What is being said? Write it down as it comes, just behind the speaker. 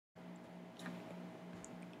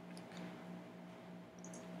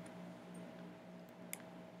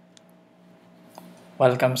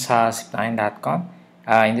Welcome sa zip9.com.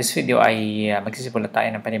 In this video ay magsisimula tayo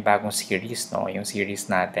ng panibagong series, no? Yung series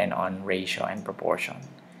natin on ratio and proportion.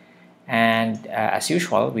 And as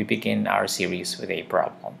usual, we begin our series with a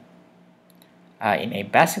problem. In a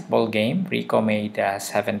basketball game, Rico made 7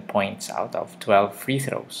 points out of 12 free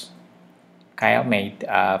throws. Kyle made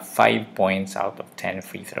 5 points out of 10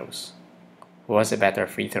 free throws. Who has a better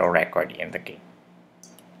free throw record in the game?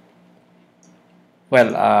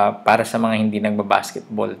 Well, para sa mga hindi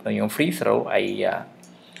nagbabasketball, no, yung free throw ay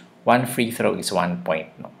one free throw is 1 point.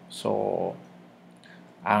 No? So,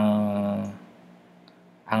 ang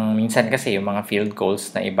minsan kasi yung mga field goals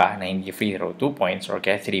na iba na hindi free throw, 2 points or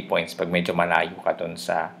kaya 3 points pag medyo malayo ka dun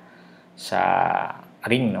sa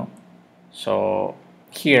ring. No? So,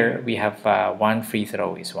 here we have one free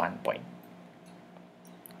throw is 1 point.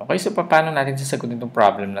 Okay, so paano natin sasagutin itong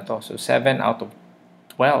problem na to? So, 7 out of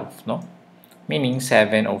 12, no? Meaning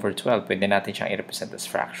 7 over 12, pwede natin siyang i-represent as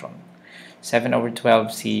fraction. 7 over 12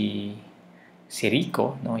 si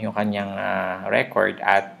Rico, no, yung kanyang record,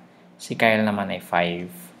 at si Kyle naman ay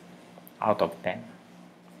 5 out of 10.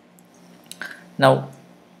 Now,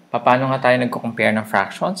 paano nga tayo nagko-compare ng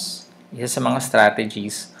fractions? Isa sa mga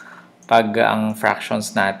strategies pag ang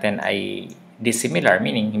fractions natin ay dissimilar,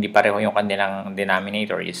 meaning hindi pareho yung kanilang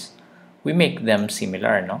denominator, is we make them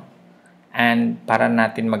similar, no? And para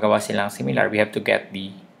natin magawa silang similar, we have to get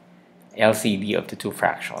the LCD of the two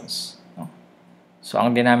fractions. No? So,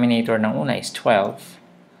 ang denominator ng una is 12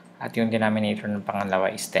 at yung denominator ng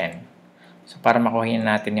pangalawa is 10. So, para makuha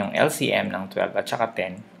natin yung LCM ng 12 at saka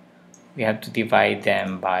 10, we have to divide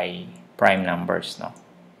them by prime numbers. No?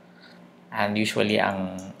 And usually,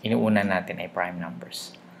 ang inuuna natin ay prime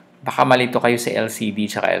numbers. Baka malito kayo sa LCD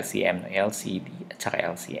at saka LCM. No? LCD at saka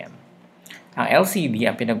LCM. Ang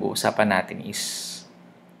LCD, ang pinag-uusapan natin is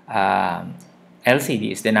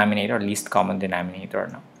LCD is denominator, least common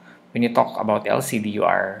denominator. No? When you talk about LCD, you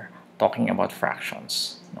are talking about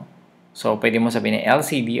fractions. No? So, pwede mo sabihin na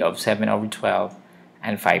LCD of 7 over 12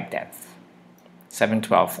 and 5/10.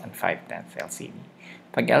 7/12 and 5/10 LCD.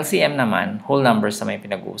 Pag LCM naman, whole numbers na may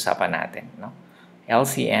pinag-uusapan natin. No?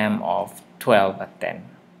 LCM of 12 at 10.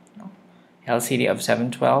 No? LCD of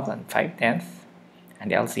 7/12 and 5/10. And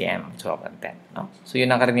the LCM of 12 and 10. No? So, yun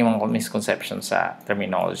ang karaniwang misconception sa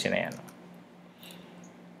terminology na yan.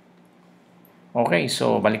 No? Okay,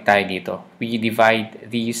 so balik tayo dito. We divide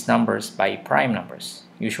these numbers by prime numbers.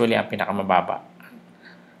 Usually, ang pinakamababa.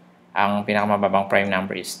 Ang pinakamababang prime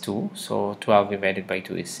number is 2. So, 12 divided by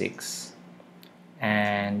 2 is 6.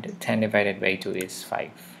 And 10 divided by 2 is 5.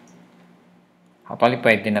 Actually,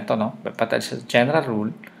 pwede na to, no? But as a general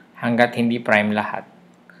rule, hanggat hindi prime lahat,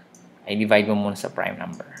 ay divide mo muna sa prime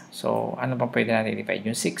number. So, ano pa pwede natin divide?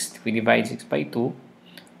 Yung 6, we divide 6 by 2.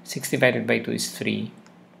 6 divided by 2 is 3.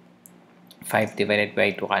 5 divided by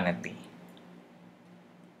 2 cannot be.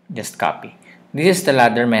 Just copy. This is the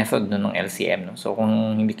ladder method no, ng LCM. No? So,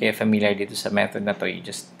 kung hindi kayo familiar dito sa method na to, you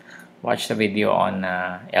just watch the video on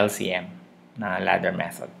LCM na ladder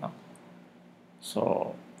method. No?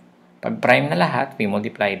 So, pag prime na lahat, we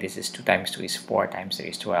multiply. This is 2 times 2 is 4 times 3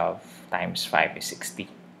 is 12 times 5 is 60.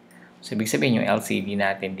 So, ibig sabihin yung LCD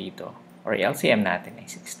natin dito, or LCM natin ay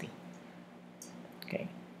 60. Okay.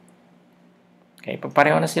 Okay, pag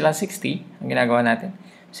pareho na silang 60, ang ginagawa natin,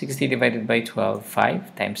 60 divided by 12,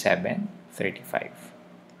 5 times 7, 35.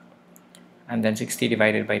 And then 60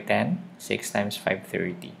 divided by 10, 6 times 5,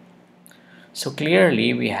 30. So,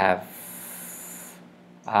 clearly, we have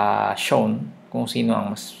shown kung sino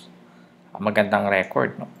ang mas magandang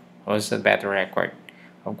record. No? Who's the better record?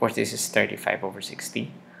 Of course, this is 35 over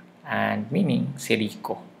 60. And meaning, si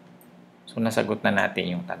Rico. So, nasagot na natin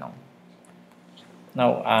yung tanong.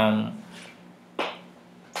 Now,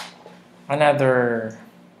 another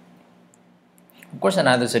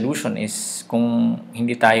solution is kung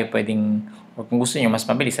hindi tayo pwedeng, o kung gusto nyo mas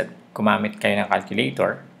mabilis at gumamit kayo ng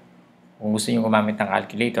calculator, kung gusto nyo gumamit ng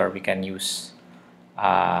calculator, we can use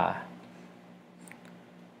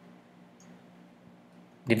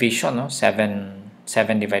division, no? 7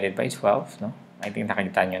 divided by 12, no? I think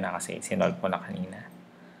nakita nyo na kasi sinolve ko na kanina.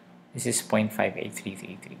 This is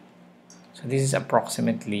 0.58333. So, this is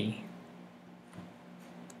approximately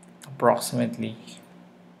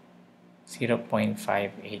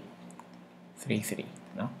 0.5833,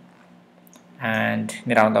 no? And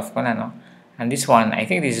niround off ko na, no? And this one, I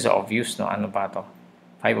think this is obvious, no? Ano ba to?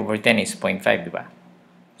 5 over 10 is 0.5, di ba?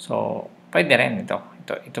 So, pwede rin ito.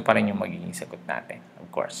 Ito pa rin yung magiging sagot natin, of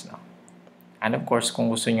course, no? And of course, kung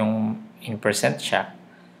gusto nyong in percent siya,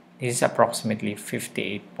 this is approximately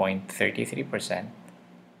 58.33%.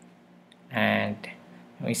 And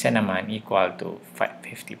yung isa naman equal to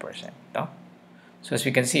 50%. No? So as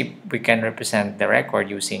we can see, we can represent the record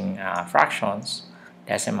using fractions,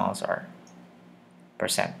 decimals, or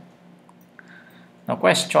percent. Now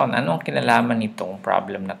question, anong kinalaman nitong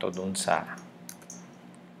problem na to dun sa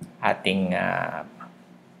ating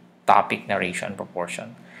topic na ratio and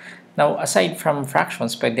proportion? Now, aside from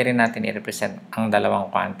fractions, pwede rin natin i-represent ang dalawang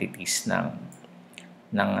quantities ng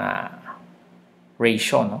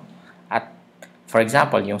ratio, no? At for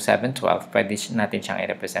example, yung 7/12, pwede natin siyang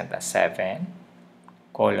i-represent as 7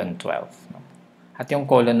 colon 12. No? At yung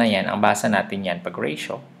colon na yan, ang basa natin yan pag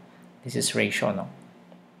ratio. This is ratio, no?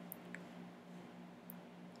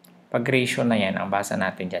 Pag ratio na yan, ang basa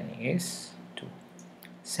natin dyan is 2.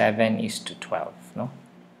 7:12, no?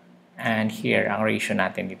 And here, ang ratio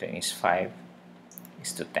natin dito is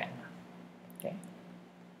 5:10. Okay?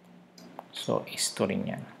 So, is 2 rin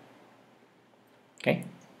yan. Okay?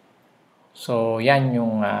 So, yan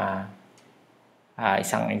yung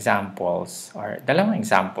isang examples or dalawang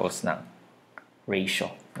examples ng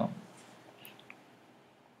ratio, no?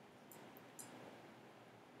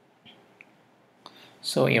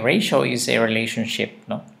 So, a ratio is a relationship,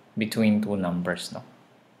 no, between two numbers, no?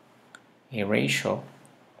 A ratio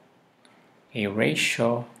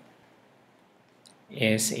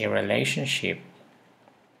is a relationship,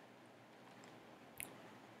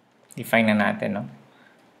 define na natin, no,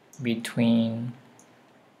 between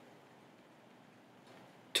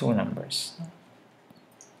two numbers.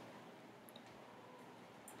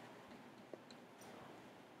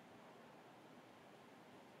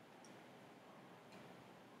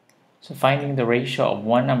 So finding the ratio of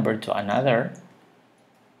one number to another,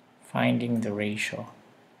 ratio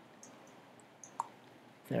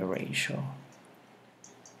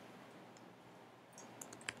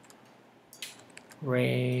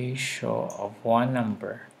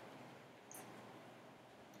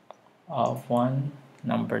of one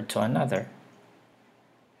number to another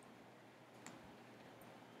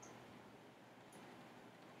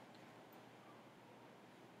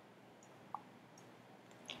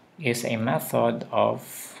is a method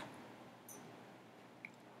of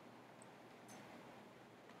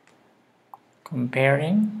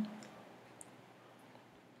comparing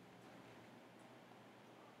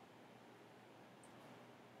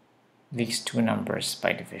these two numbers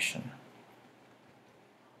by division.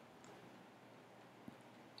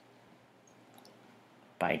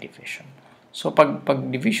 So pag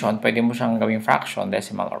division, pwede mo siyang gawing fraction,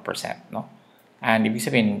 decimal, or percent, no? And ibig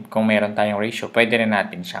sabihin, kung mayroon tayong ratio, pwede rin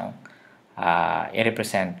natin siyang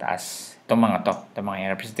i-represent as itong mga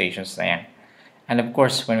representations na yan. And of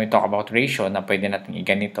course, when we talk about ratio na pwede natin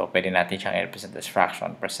i-ganito, pwede natin siyang i-represent as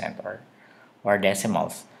fraction, percent, or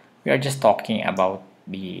decimals. We are just talking about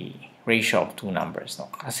the ratio of two numbers, no?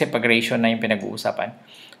 Kasi pag ratio na yung pinag-uusapan,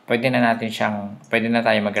 pwede na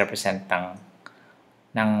tayo mag-represent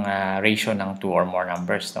ng ratio ng two or more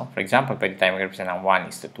numbers, no? For example, pwede tayo mag-represent ng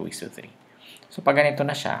 1:2:3. So pag ganito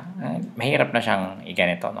na siya, mahirap na siyang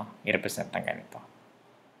i-ganito, no? I-represent ng ganito.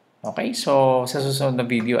 Okay, so sa susunod na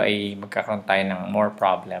video ay magkakaroon tayo ng more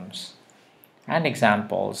problems and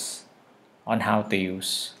examples on how to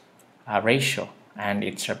use a ratio and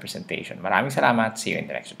its representation. Maraming salamat. See you in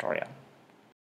the next tutorial.